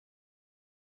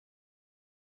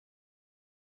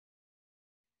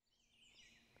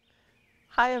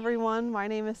Hi everyone, my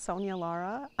name is Sonya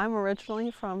Lara. I'm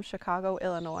originally from Chicago,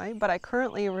 Illinois, but I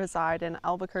currently reside in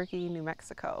Albuquerque, New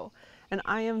Mexico, and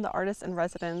I am the artist in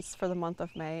residence for the month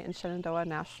of May in Shenandoah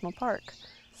National Park.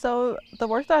 So the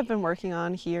work that I've been working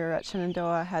on here at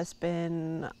Shenandoah has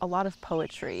been a lot of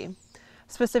poetry,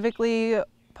 specifically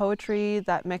poetry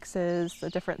that mixes the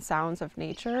different sounds of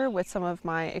nature with some of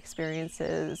my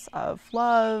experiences of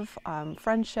love,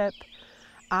 friendship.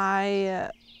 I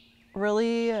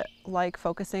really like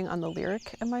focusing on the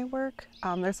lyric in my work.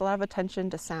 There's a lot of attention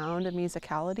to sound and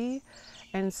musicality,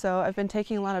 and so I've been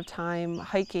taking a lot of time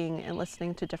hiking and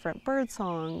listening to different bird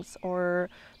songs or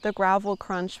the gravel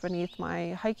crunch beneath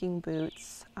my hiking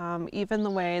boots, even the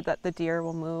way that the deer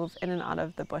will move in and out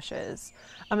of the bushes.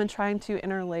 I've been trying to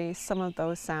interlace some of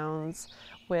those sounds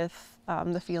with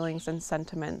the feelings and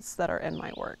sentiments that are in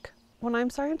my work. When I'm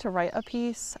starting to write a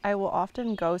piece, I will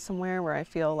often go somewhere where I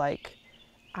feel like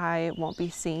I won't be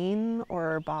seen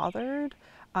or bothered.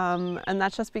 And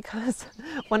that's just because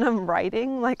when I'm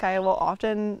writing, I will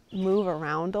often move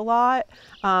around a lot,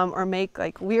 or make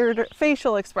weird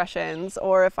facial expressions,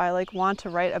 or if I want to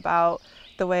write about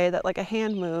the way that a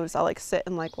hand moves, I'll sit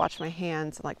and watch my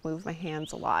hands and move my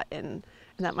hands a lot, and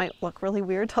that might look really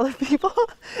weird to other people.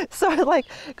 So I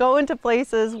go into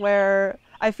places where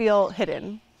I feel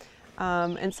hidden.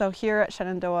 And so here at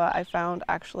Shenandoah, I found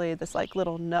actually this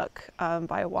little nook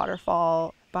by a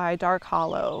waterfall by Dark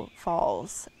Hollow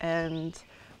Falls. And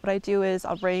what I do is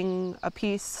I'll bring a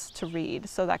piece to read.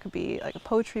 So that could be a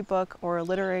poetry book or a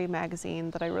literary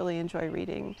magazine that I really enjoy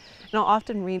reading. And I'll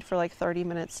often read for 30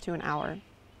 minutes to an hour.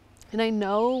 And I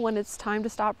know when it's time to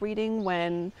stop reading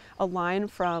when a line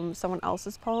from someone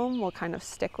else's poem will kind of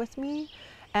stick with me.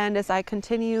 And as I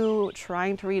continue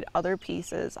trying to read other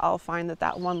pieces, I'll find that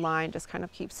that one line just kind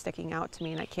of keeps sticking out to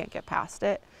me and I can't get past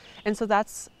it. And so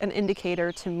that's an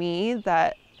indicator to me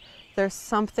that there's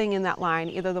something in that line,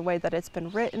 either the way that it's been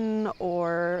written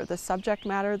or the subject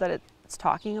matter that it's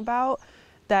talking about,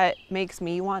 that makes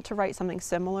me want to write something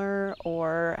similar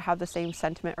or have the same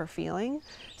sentiment or feeling.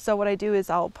 So what I do is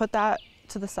I'll put that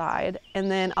to the side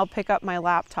and then I'll pick up my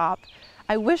laptop.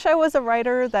 I wish I was a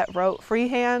writer that wrote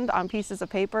freehand on pieces of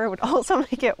paper. It would also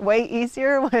make it way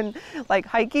easier when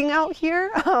hiking out here,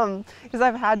 because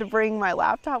I've had to bring my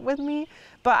laptop with me.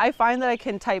 But I find that I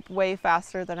can type way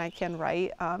faster than I can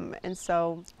write. And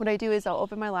so what I do is I'll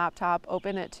open my laptop,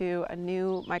 open it to a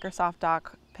new Microsoft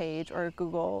Doc page or a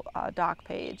Google Doc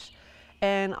page,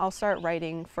 and I'll start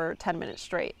writing for 10 minutes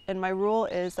straight. And my rule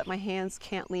is that my hands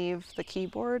can't leave the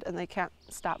keyboard and they can't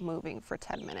stop moving for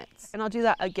 10 minutes. And I'll do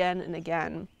that again and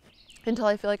again until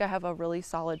I feel like I have a really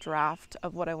solid draft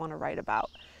of what I want to write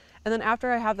about. And then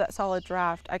after I have that solid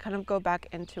draft, I kind of go back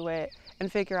into it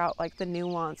and figure out the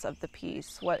nuance of the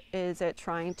piece. What is it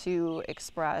trying to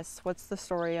express? What's the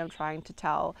story I'm trying to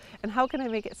tell? And how can I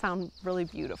make it sound really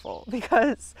beautiful?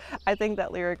 Because I think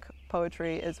that lyric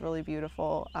poetry is really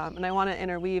beautiful, and I want to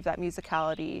interweave that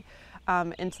musicality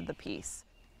into the piece.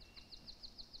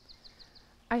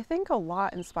 I think a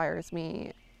lot inspires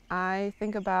me. I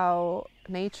think about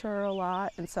nature a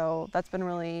lot, and so that's been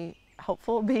really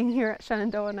helpful being here at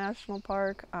Shenandoah National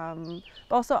Park, but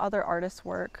also other artists'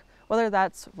 work, whether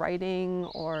that's writing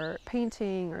or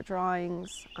painting or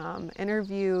drawings,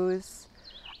 interviews.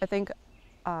 I think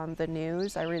the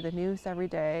news, I read the news every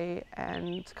day,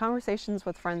 and conversations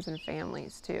with friends and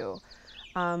families too.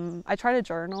 I try to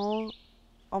journal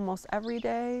almost every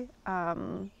day,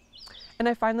 and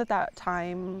I find that that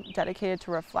time dedicated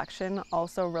to reflection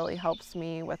also really helps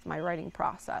me with my writing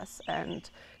process and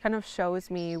kind of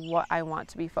shows me what I want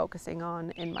to be focusing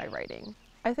on in my writing.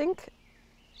 I think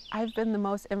I've been the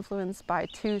most influenced by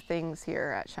two things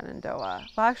here at Shenandoah.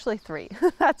 Well, actually three.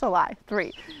 That's a lie.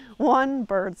 Three. One,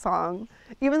 bird song.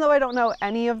 Even though I don't know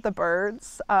any of the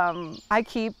birds, I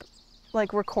keep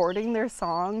recording their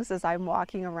songs as I'm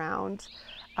walking around.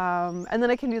 And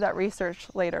then I can do that research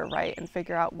later, right, and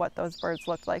figure out what those birds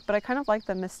looked like. But I kind of like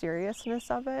the mysteriousness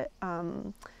of it,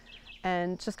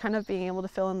 and just kind of being able to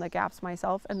fill in the gaps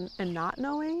myself and not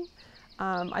knowing.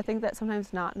 I think that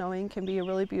sometimes not knowing can be a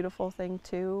really beautiful thing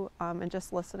too, and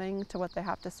just listening to what they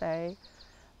have to say.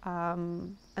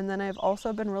 And then I've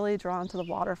also been really drawn to the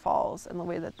waterfalls and the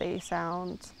way that they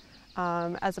sound,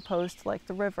 as opposed to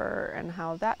the river and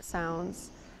how that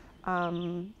sounds.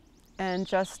 And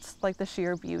just the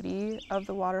sheer beauty of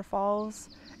the waterfalls.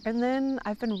 And then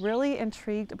I've been really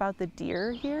intrigued about the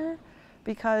deer here,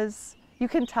 because you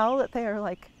can tell that they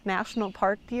are national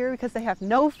park deer because they have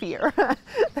no fear.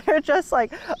 They're just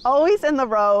always in the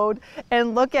road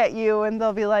and look at you and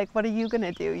they'll be like, what are you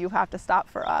gonna do? You have to stop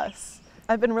for us.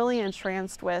 I've been really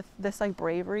entranced with this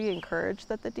bravery and courage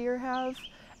that the deer have.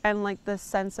 and like the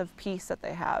sense of peace that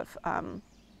they have.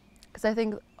 Because I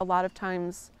think a lot of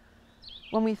times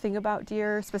when we think about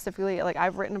deer specifically, like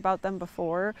I've written about them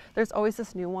before, there's always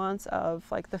this nuance of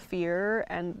like the fear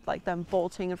and like them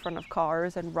bolting in front of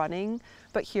cars and running.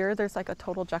 But here there's like a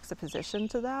total juxtaposition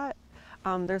to that.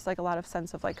 There's like a lot of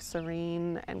sense of like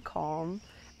serene and calm.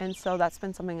 And so that's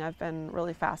been something I've been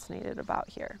really fascinated about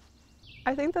here.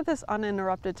 I think that this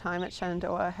uninterrupted time at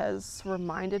Shenandoah has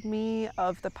reminded me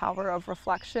of the power of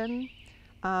reflection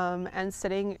and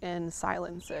sitting in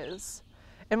silences.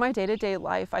 In my day-to-day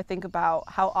life, I think about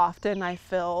how often I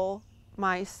fill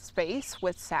my space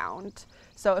with sound.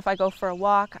 So if I go for a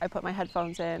walk, I put my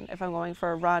headphones in. If I'm going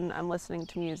for a run, I'm listening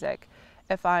to music.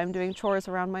 If I'm doing chores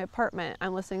around my apartment,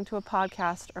 I'm listening to a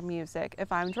podcast or music.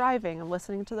 If I'm driving, I'm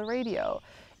listening to the radio.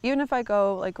 Even if I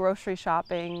go like grocery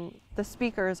shopping, the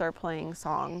speakers are playing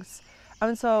songs.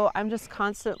 And so I'm just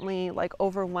constantly like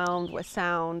overwhelmed with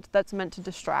sound that's meant to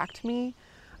distract me.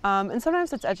 And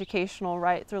sometimes it's educational,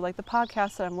 right, through like the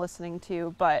podcast that I'm listening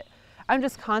to, but I'm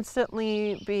just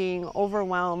constantly being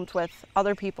overwhelmed with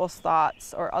other people's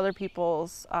thoughts or other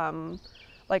people's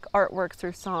like artwork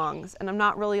through songs, and I'm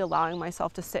not really allowing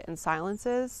myself to sit in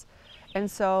silences. And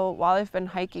so while I've been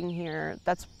hiking here,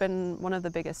 that's been one of the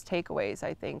biggest takeaways,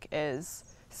 I think,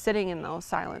 is sitting in those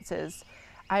silences.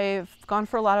 I've gone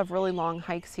for a lot of really long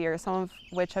hikes here, some of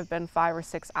which have been 5 or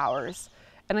 6 hours.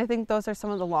 And I think those are some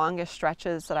of the longest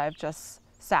stretches that I've just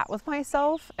sat with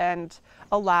myself and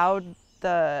allowed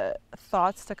the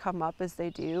thoughts to come up as they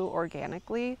do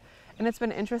organically. And it's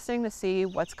been interesting to see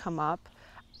what's come up.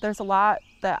 There's a lot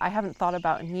that I haven't thought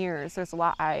about in years. There's a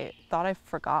lot I thought I've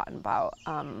forgotten about.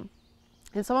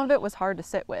 And some of it was hard to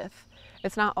sit with.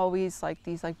 It's not always like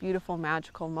these like beautiful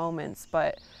magical moments,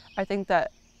 but I think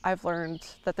that I've learned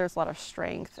that there's a lot of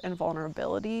strength and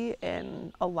vulnerability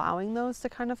in allowing those to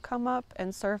kind of come up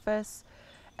and surface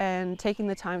and taking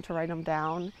the time to write them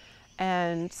down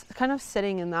and kind of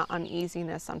sitting in that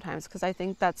uneasiness sometimes, because I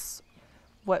think that's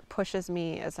what pushes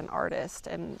me as an artist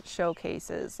and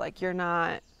showcases like you're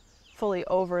not fully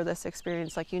over this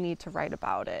experience, like you need to write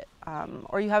about it,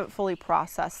 or you haven't fully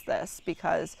processed this,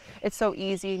 because it's so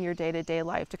easy in your day-to-day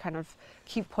life to kind of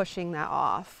keep pushing that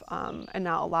off and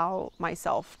not allow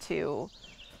myself to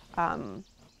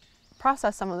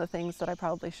process some of the things that I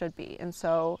probably should be. And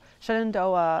so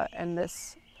Shenandoah and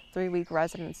this 3-week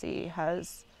residency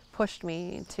has pushed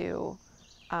me to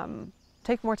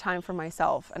take more time for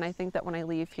myself, and I think that when I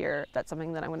leave here, that's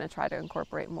something that I'm going to try to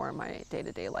incorporate more in my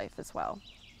day-to-day life as well.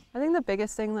 I think the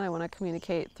biggest thing that I want to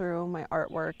communicate through my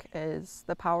artwork is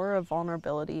the power of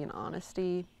vulnerability and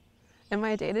honesty. In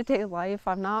my day-to-day life,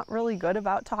 I'm not really good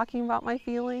about talking about my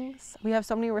feelings. We have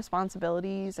so many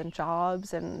responsibilities and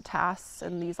jobs and tasks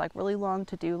and these like really long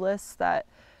to-do lists that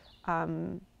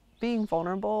being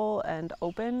vulnerable and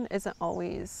open it doesn't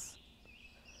always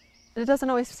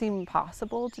seem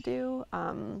possible to do.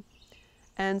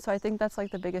 And so I think that's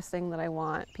like the biggest thing that I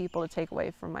want people to take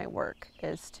away from my work,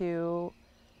 is to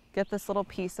get this little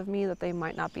piece of me that they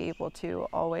might not be able to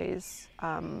always,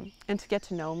 and to get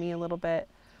to know me a little bit,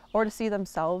 or to see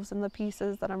themselves in the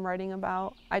pieces that I'm writing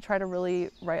about. I try to really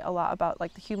write a lot about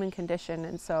like the human condition,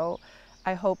 and so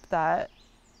I hope that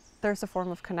there's a form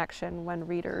of connection when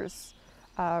readers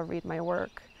read my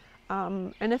work.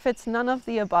 And if it's none of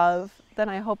the above, then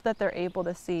I hope that they're able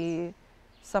to see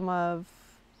some of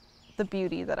the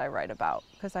beauty that I write about,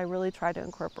 because I really try to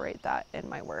incorporate that in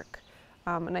my work.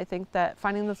 And I think that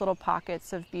finding those little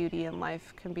pockets of beauty in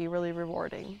life can be really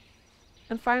rewarding.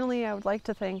 And finally, I would like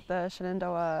to thank the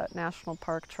Shenandoah National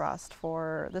Park Trust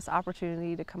for this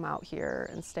opportunity to come out here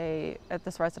and stay at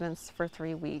this residence for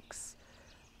 3 weeks.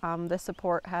 This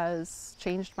support has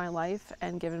changed my life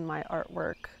and given my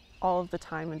artwork all of the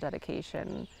time and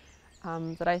dedication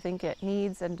that I think it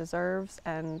needs and deserves,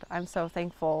 and I'm so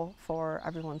thankful for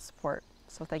everyone's support.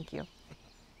 So thank you.